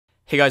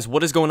Hey guys,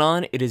 what is going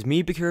on? It is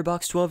me,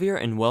 BikiraBox12 here,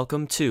 and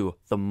welcome to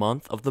the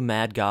Month of the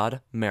Mad God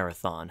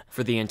Marathon.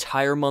 For the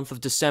entire month of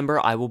December,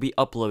 I will be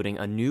uploading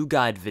a new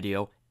guide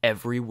video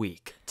every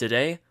week.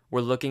 Today,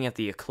 we're looking at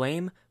the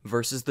Acclaim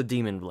versus the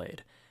Demon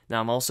Blade.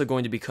 Now, I'm also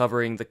going to be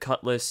covering the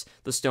Cutlass,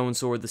 the Stone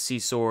Sword, the Sea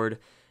Sword,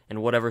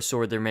 and whatever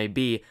sword there may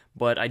be,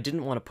 but I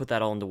didn't want to put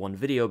that all into one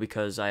video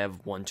because I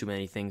have one too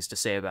many things to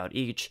say about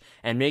each,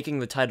 and making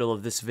the title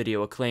of this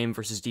video Acclaim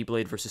versus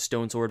D-Blade versus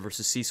Stone Sword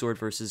versus Sea Sword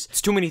versus...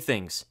 It's too many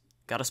things.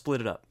 Gotta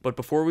split it up. But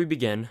before we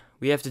begin,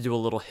 we have to do a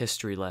little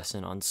history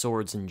lesson on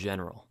swords in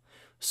general.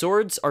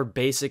 Swords are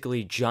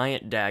basically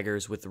giant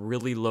daggers with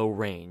really low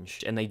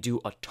range, and they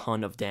do a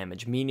ton of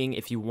damage, meaning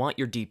if you want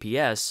your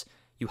DPS,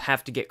 you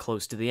have to get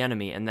close to the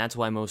enemy, and that's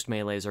why most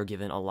melees are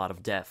given a lot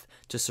of death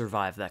to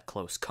survive that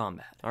close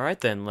combat.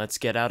 Alright then, let's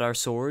get out our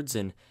swords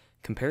and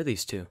compare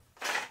these two.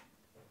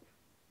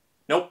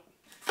 Nope.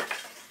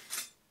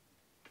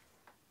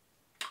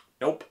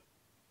 Nope.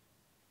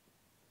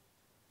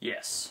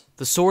 Yes.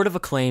 The Sword of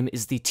Acclaim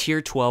is the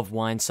Tier 12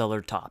 Wine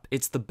Cellar top.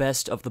 It's the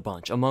best of the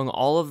bunch. Among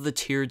all of the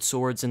tiered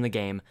swords in the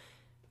game,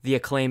 the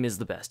Acclaim is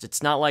the best.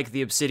 It's not like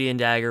the Obsidian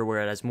Dagger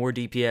where it has more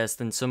DPS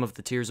than some of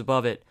the tiers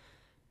above it.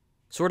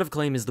 Sword of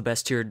Acclaim is the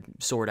best tiered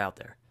sword out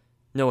there.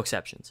 No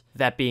exceptions.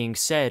 That being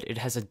said, it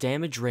has a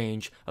damage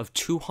range of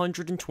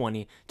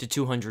 220 to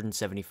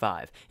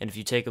 275, and if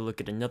you take a look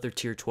at another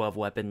Tier 12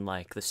 weapon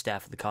like the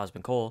Staff of the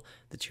Cosmic Hole,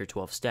 the Tier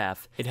 12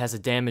 Staff, it has a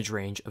damage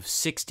range of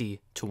 60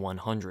 to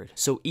 100.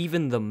 So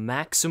even the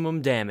maximum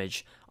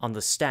damage on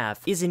the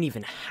Staff isn't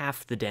even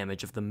half the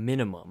damage of the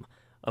minimum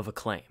of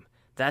Acclaim.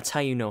 That's how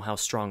you know how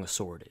strong a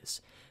sword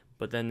is.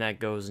 But then that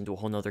goes into a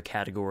whole nother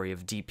category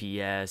of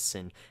DPS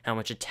and how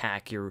much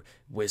attack your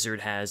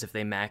wizard has if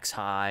they max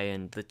high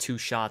and the 2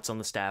 shots on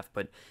the staff,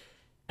 but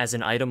as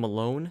an item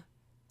alone,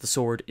 the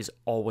sword is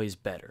always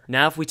better.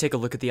 Now if we take a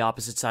look at the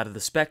opposite side of the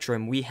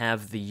spectrum, we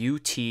have the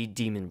UT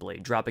Demon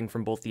Blade, dropping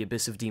from both the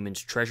Abyss of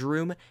Demons treasure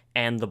room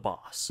and the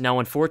boss. Now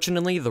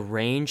unfortunately, the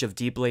range of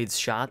D-Blade's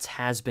shots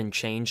has been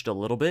changed a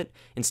little bit.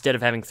 Instead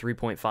of having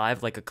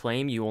 3.5 like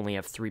Acclaim, you only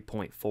have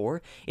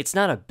 3.4. It's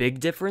not a big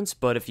difference,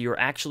 but if you're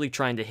actually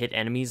trying to hit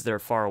enemies that are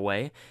far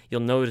away,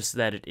 you'll notice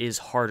that it is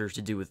harder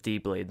to do with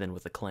D-Blade than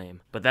with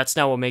Acclaim. But that's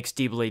not what makes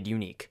D-Blade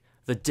unique.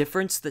 The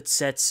difference that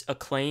sets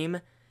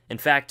Acclaim, in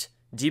fact,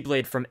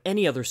 D-Blade from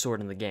any other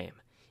sword in the game,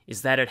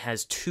 is that it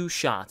has 2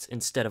 shots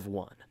instead of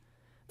 1.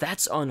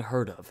 That's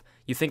unheard of.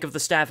 You think of the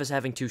staff as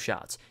having 2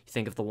 shots. You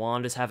think of the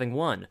wand as having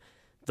 1.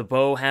 The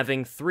bow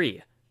having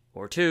 3,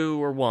 or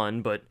 2, or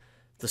 1, but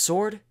the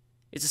sword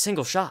is a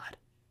single shot.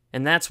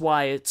 And that's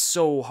why it's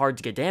so hard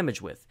to get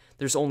damage with.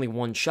 There's only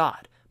 1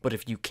 shot, but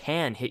if you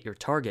can hit your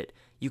target,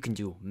 you can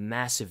do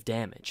massive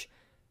damage.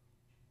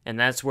 And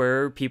that's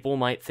where people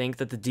might think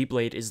that the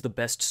D-Blade is the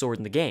best sword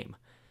in the game.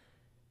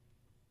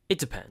 It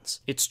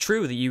depends. It's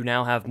true that you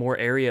now have more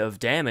area of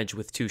damage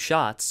with 2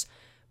 shots,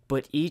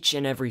 but each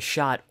and every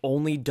shot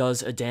only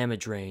does a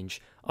damage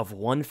range of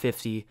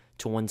 150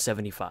 to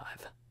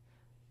 175.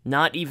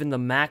 Not even the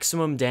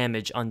maximum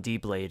damage on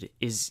D-Blade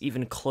is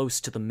even close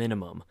to the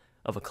minimum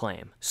of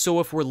Acclaim. So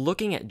if we're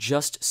looking at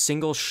just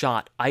single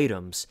shot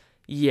items,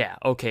 yeah,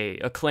 okay,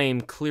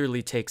 Acclaim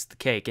clearly takes the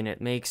cake and it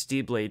makes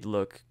D-Blade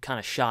look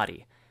kinda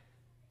shoddy.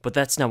 But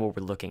that's not what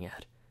we're looking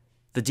at.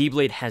 The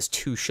D-Blade has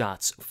 2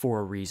 shots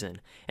for a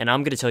reason, and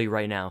I'm going to tell you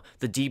right now,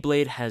 the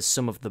D-Blade has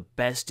some of the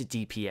best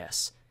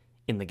DPS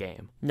in the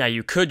game. Now,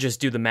 you could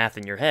just do the math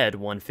in your head.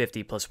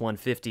 150 plus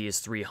 150 is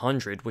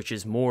 300, which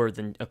is more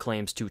than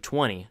Acclaim's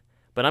 220.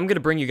 But I'm going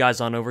to bring you guys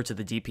on over to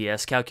the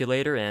DPS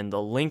calculator, and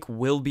the link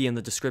will be in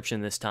the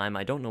description this time.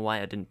 I don't know why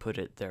I didn't put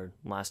it there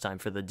last time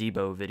for the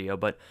Debo video,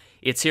 but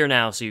it's here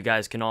now, so you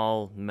guys can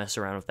all mess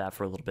around with that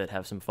for a little bit,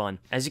 have some fun.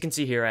 As you can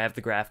see here, I have the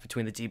graph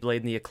between the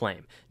D-Blade and the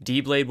Acclaim.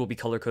 D-Blade will be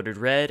color-coded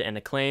red, and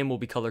Acclaim will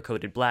be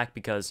color-coded black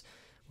because,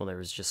 well, there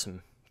was just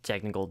some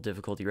technical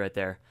difficulty right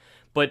there.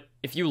 But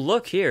if you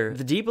look here,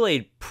 the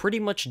D-Blade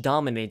pretty much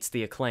dominates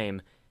the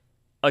Acclaim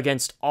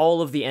against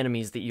all of the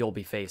enemies that you'll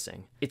be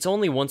facing. It's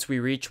only once we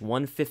reach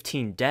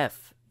 115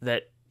 death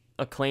that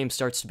Acclaim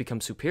starts to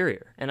become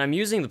superior. And I'm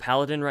using the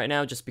Paladin right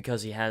now just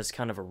because he has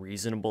kind of a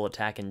reasonable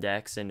attack and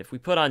dex, and if we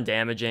put on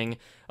damaging,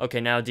 okay,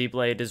 now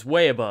D-Blade is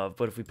way above,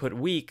 but if we put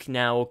weak,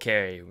 now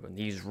okay,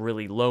 he's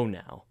really low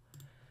now.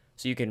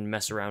 So you can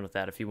mess around with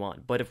that if you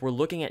want. But if we're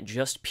looking at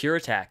just pure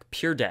attack,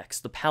 pure dex,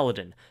 the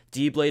Paladin,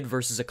 D-Blade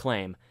versus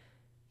Acclaim,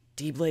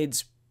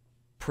 D-Blade's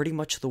pretty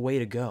much the way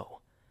to go.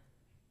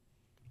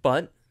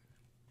 But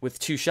with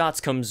 2 shots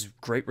comes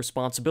great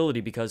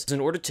responsibility because in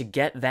order to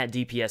get that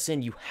DPS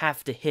in, you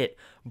have to hit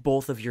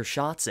both of your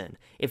shots in.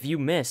 If you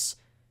miss,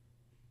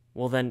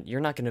 well then you're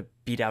not going to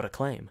beat out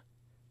Acclaim.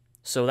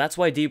 So that's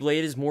why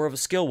D-Blade is more of a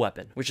skill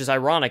weapon, which is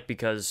ironic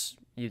because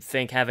you'd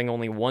think having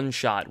only 1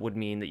 shot would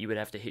mean that you would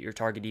have to hit your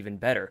target even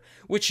better,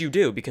 which you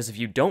do because if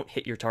you don't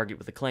hit your target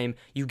with Acclaim,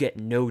 you get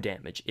no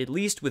damage. At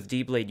least with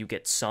D-Blade you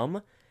get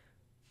some.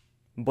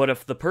 But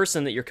if the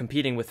person that you're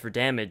competing with for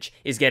damage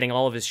is getting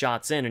all of his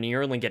shots in and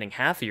you're only getting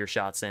half of your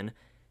shots in,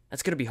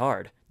 that's going to be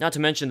hard. Not to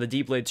mention the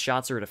D-Blade's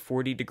shots are at a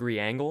 40-degree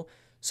angle,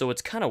 so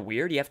it's kind of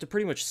weird. You have to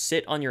pretty much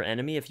sit on your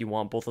enemy if you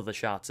want both of the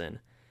shots in.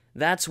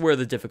 That's where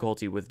the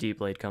difficulty with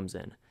D-Blade comes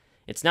in.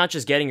 It's not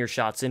just getting your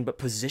shots in, but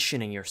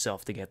positioning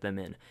yourself to get them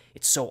in.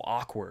 It's so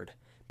awkward.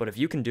 But if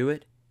you can do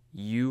it,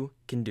 you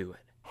can do it.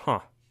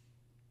 Huh.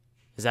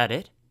 Is that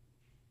it?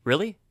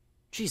 Really?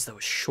 Jeez, that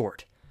was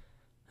short.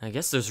 I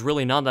guess there's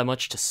really not that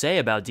much to say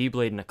about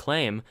D-Blade and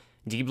Acclaim.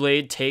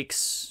 D-Blade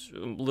takes a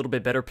little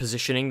bit better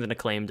positioning than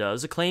Acclaim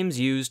does. Acclaim's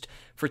used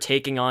for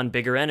taking on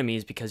bigger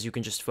enemies because you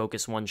can just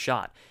focus one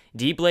shot.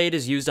 D-Blade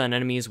is used on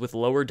enemies with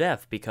lower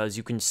def because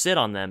you can sit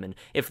on them, and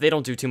if they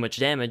don't do too much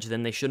damage,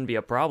 then they shouldn't be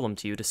a problem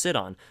to you to sit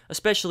on,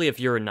 especially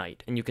if you're a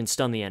knight and you can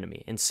stun the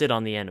enemy and sit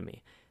on the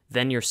enemy.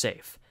 Then you're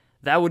safe.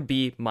 That would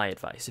be my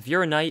advice. If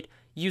you're a knight,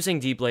 using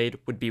D-Blade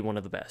would be one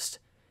of the best.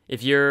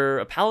 If you're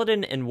a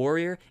paladin and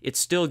warrior, it's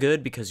still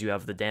good because you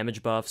have the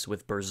damage buffs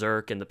with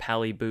Berserk and the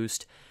Pally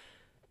boost,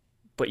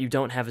 but you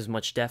don't have as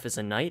much def as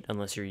a knight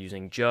unless you're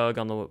using Jug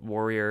on the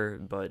warrior,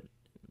 but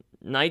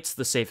knight's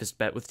the safest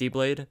bet with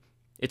D-Blade.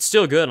 It's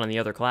still good on the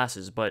other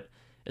classes, but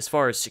as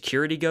far as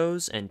security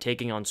goes and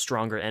taking on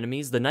stronger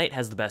enemies, the knight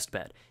has the best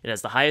bet. It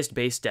has the highest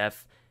base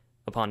def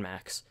upon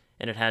max,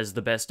 and it has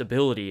the best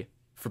ability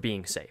for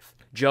being safe.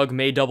 Jug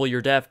may double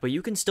your def, but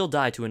you can still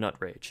die to a Nut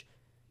Rage.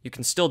 You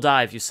can still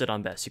die if you sit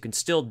on best. You can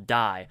still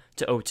die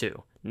to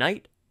O2.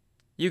 Knight,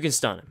 you can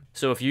stun him.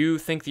 So if you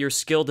think that you're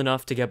skilled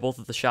enough to get both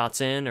of the shots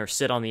in or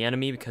sit on the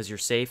enemy because you're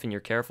safe and you're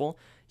careful,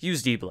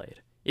 use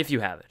D-Blade, if you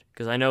have it.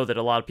 Because I know that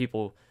a lot of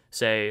people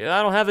say,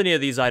 I don't have any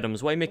of these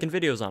items, why are you making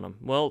videos on them?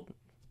 Well,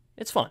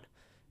 it's fun.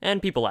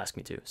 And people ask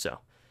me to, so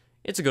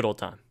it's a good old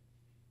time.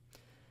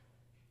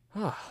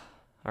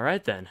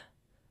 Alright then.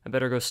 I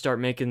better go start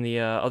making the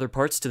other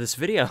parts to this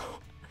video.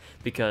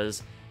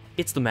 Because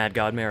it's the Mad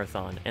God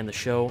Marathon, and the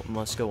show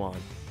must go on.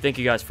 Thank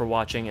you guys for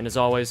watching, and as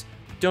always,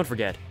 don't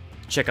forget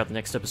to check out the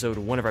next episode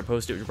whenever I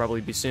post it, which will probably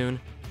be soon.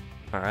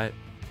 Alright.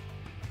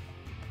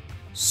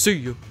 See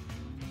you.